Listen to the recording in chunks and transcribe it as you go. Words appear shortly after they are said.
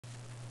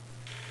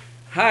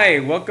Hi,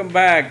 welcome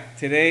back.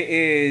 Today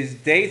is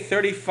day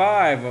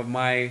 35 of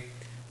my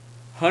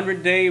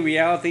 100-day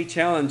reality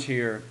challenge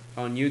here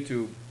on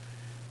YouTube.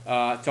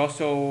 It's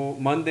also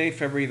Monday,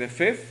 February the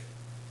 5th.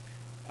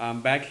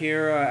 I'm back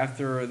here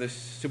after the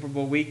Super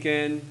Bowl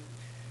weekend.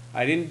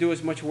 I didn't do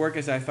as much work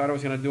as I thought I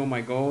was going to do on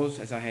my goals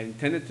as I had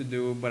intended to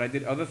do, but I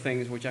did other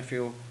things which I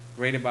feel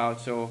great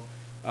about. So,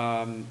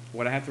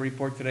 what I have to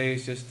report today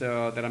is just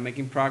that I'm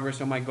making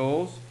progress on my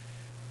goals,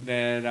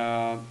 that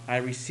I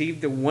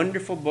received a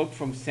wonderful book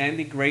from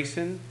Sandy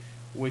Grason,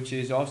 which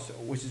is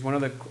one of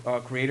the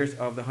creators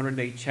of the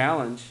 100-day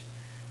challenge,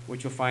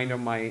 which you'll find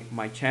on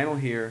my channel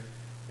here,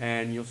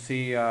 and you'll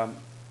see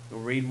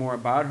read more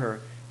about her.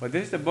 But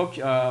this is the book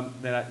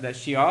that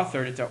she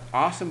authored. It's an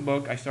awesome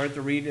book. I started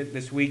to read it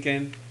this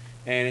weekend,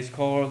 and it's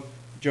called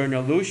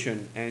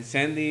Journalution. And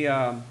Sandy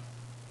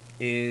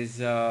is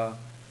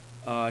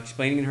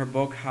explaining in her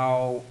book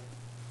how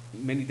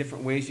many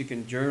different ways you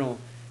can journal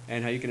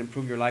and how you can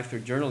improve your life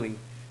through journaling.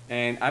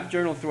 And I've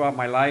journaled throughout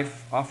my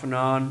life, off and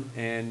on,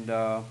 and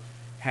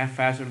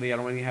haphazardly. I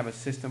don't really have a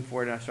system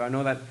for it. So I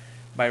know that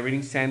by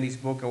reading Sandy's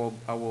book,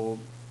 I will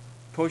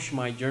push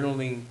my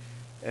journaling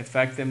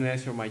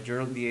effectiveness or my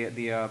journal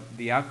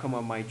the outcome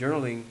of my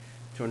journaling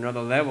to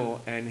another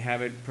level and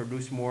have it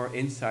produce more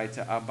insights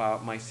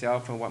about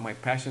myself and what my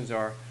passions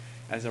are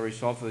as a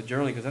result of the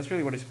journaling, because that's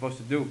really what it's supposed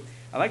to do.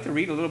 I like to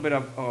read a little bit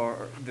of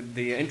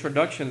the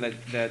introduction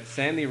that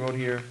Sandy wrote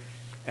here,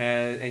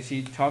 and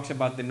she talks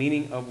about the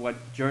meaning of what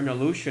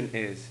journalution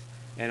is,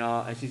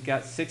 and she's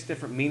got 6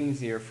 different meanings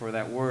here for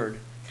that word,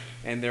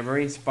 and they're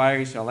very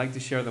inspiring. So I like to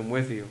share them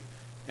with you.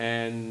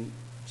 And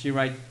she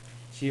writes,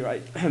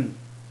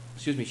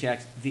 excuse me, she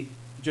asks the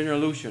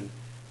journalution.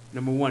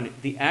 Number 1,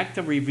 the act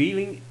of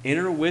revealing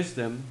inner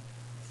wisdom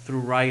through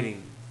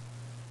writing.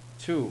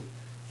 2,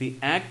 the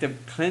act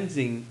of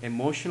cleansing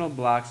emotional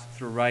blocks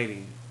through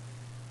writing.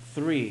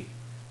 3,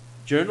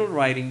 journal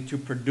writing to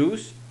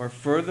produce or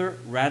further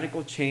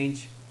radical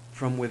change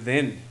from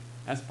within.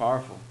 That's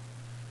powerful.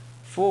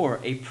 4,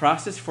 a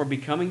process for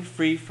becoming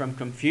free from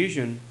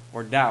confusion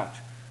or doubt.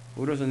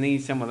 Who doesn't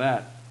need some of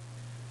that?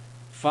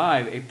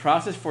 5, a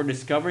process for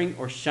discovering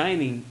or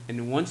shining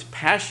in one's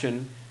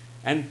passion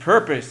and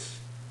purpose.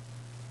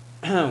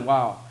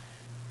 Wow.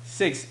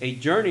 6, a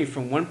journey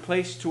from one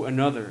place to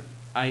another,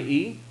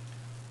 i.e.,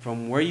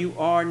 from where you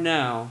are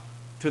now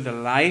to the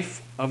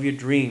life of your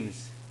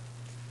dreams.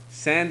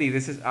 Sandy,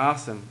 this is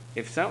awesome.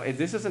 If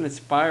this doesn't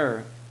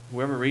inspire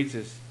whoever reads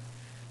this,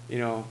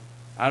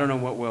 I don't know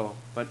what will.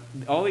 But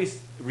all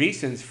these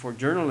reasons for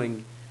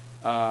journaling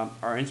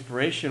are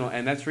inspirational,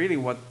 and that's really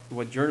what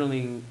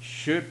journaling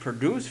should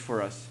produce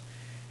for us.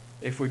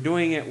 If we're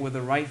doing it with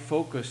the right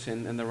focus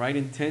and the right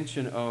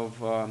intention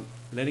of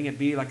letting it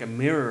be like a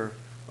mirror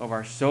of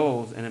our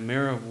souls and a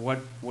mirror of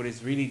what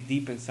is really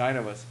deep inside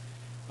of us.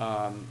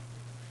 Um,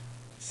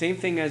 Same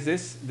thing as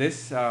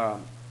this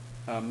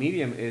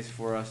medium is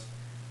for us.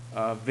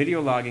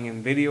 Video logging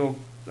and video,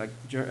 like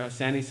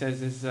Sandy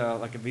says, is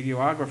like a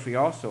videography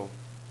also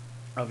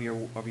of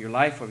your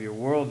life, of your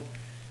world.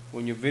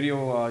 When you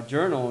video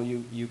journal,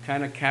 you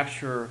kind of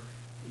capture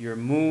your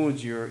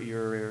moods, your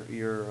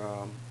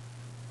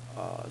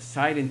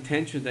side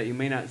intentions that you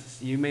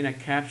may not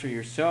capture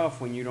yourself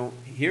when you don't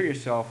hear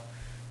yourself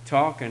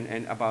talk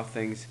and about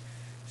things.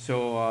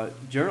 So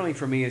journaling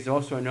for me is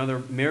also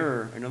another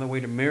mirror, another way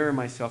to mirror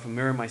myself and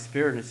mirror my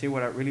spirit and see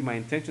what really my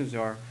intentions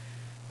are,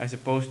 as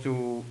opposed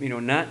to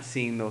not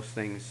seeing those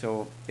things.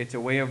 So it's a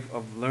way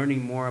of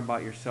learning more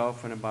about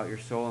yourself and about your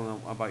soul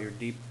and about your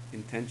deep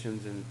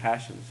intentions and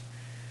passions.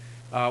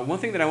 One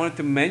thing that I wanted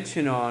to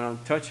mention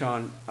touch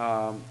on,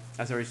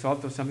 as a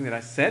result of something that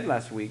I said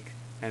last week,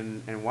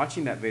 and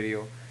watching that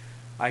video,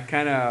 I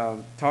kind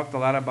of talked a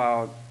lot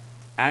about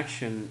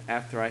action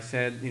after I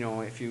said,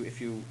 if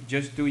you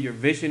just do your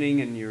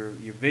visioning and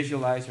you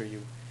visualize or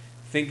you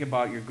think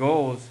about your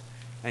goals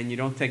and you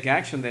don't take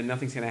action, then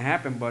nothing's going to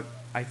happen. But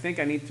I think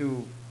I need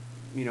to,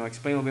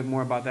 explain a little bit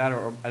more about that,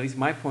 or at least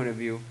my point of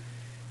view.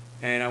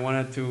 And I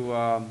wanted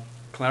to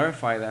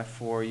clarify that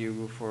for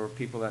you, for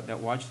people that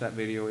watch that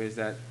video, is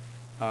that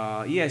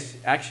yes,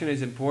 action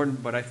is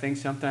important, but I think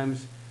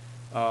sometimes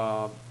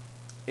uh,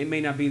 it may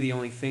not be the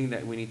only thing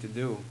that we need to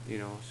do.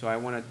 So I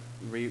want to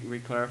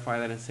re-clarify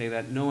that and say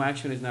that no,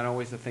 action is not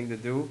always the thing to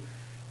do.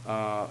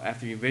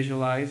 After you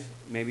visualize,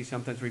 maybe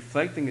sometimes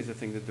reflecting is the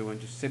thing to do,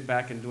 and just sit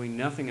back and doing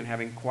nothing and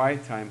having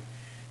quiet time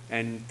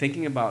and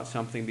thinking about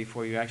something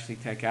before you actually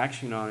take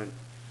action on it,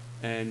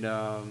 and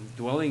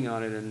dwelling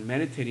on it and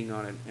meditating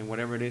on it and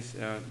whatever it is,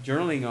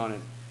 journaling on it,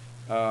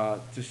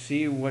 to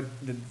see what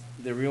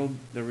the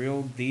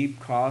real deep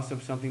cause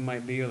of something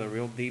might be, or the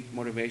real deep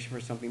motivation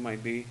for something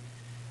might be.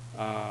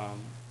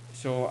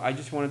 So I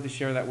just wanted to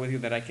share that with you,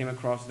 that I came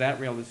across that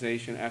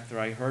realization after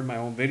I heard my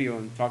own video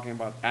and talking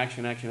about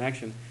action, action,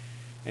 action,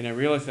 and I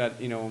realized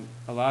that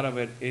a lot of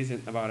it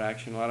isn't about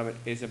action. A lot of it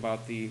is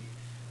about the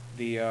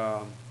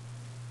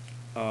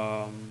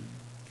um,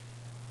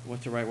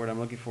 what's the right word I'm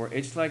looking for?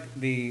 It's like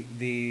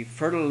the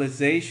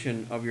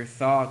fertilization of your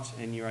thoughts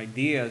and your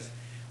ideas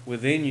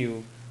within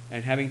you,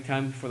 and having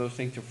time for those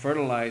things to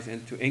fertilize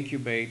and to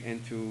incubate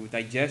and to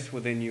digest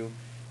within you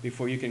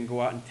before you can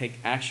go out and take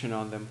action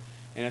on them.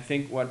 And I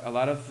think what a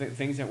lot of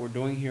things that we're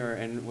doing here,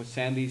 and what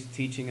Sandy's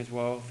teaching as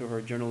well through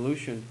her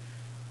Journalution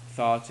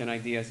thoughts and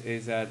ideas,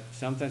 is that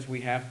sometimes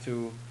we have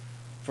to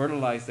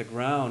fertilize the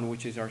ground,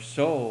 which is our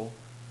soul,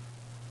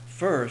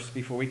 first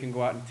before we can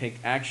go out and take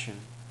action.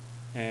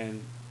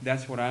 And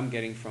that's what I'm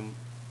getting from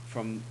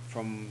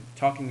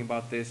talking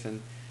about this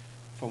and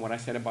from what I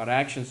said about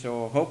action.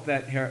 So I hope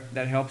that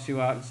that helps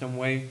you out in some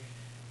way.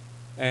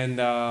 And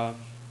a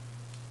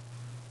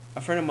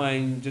friend of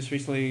mine just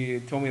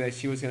recently told me that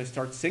she was going to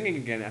start singing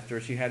again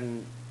after she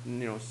hadn't,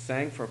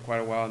 sang for quite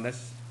a while. And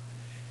that's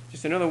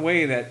just another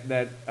way that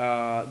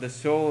the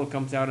soul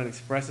comes out and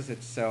expresses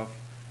itself.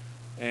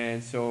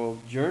 And so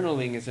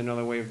journaling is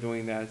another way of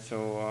doing that.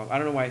 So I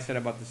don't know why I said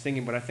about the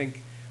singing, but I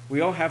think we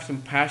all have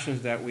some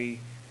passions that we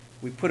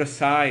put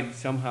aside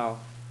somehow,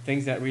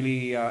 things that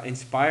really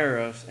inspire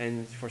us,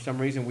 and for some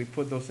reason we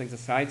put those things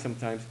aside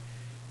sometimes.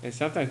 And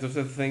sometimes those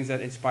are the things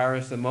that inspire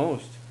us the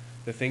most,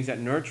 the things that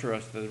nurture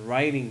us, the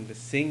writing, the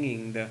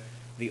singing,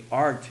 the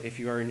art. If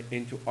you are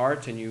into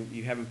art and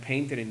you haven't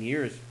painted in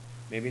years,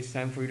 maybe it's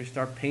time for you to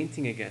start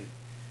painting again,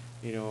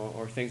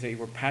 or things that you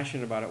were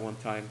passionate about at one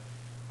time.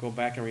 Go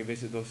back and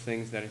revisit those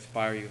things that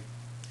inspire you.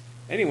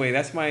 Anyway,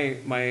 that's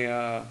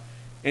my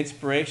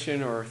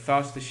inspiration or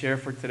thoughts to share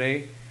for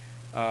today.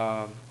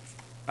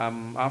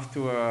 I'm off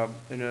to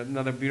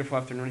another beautiful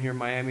afternoon here in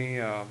Miami.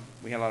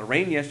 We had a lot of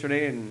rain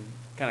yesterday and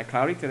kind of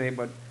cloudy today,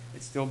 but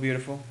it's still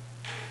beautiful.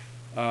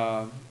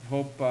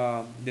 Hope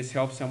this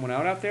helps someone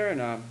out there,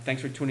 and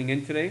thanks for tuning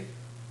in today.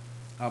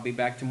 I'll be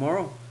back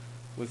tomorrow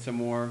with some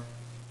more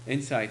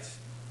insights.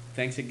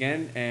 Thanks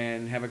again,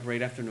 and have a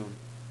great afternoon.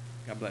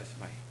 God bless.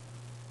 Bye.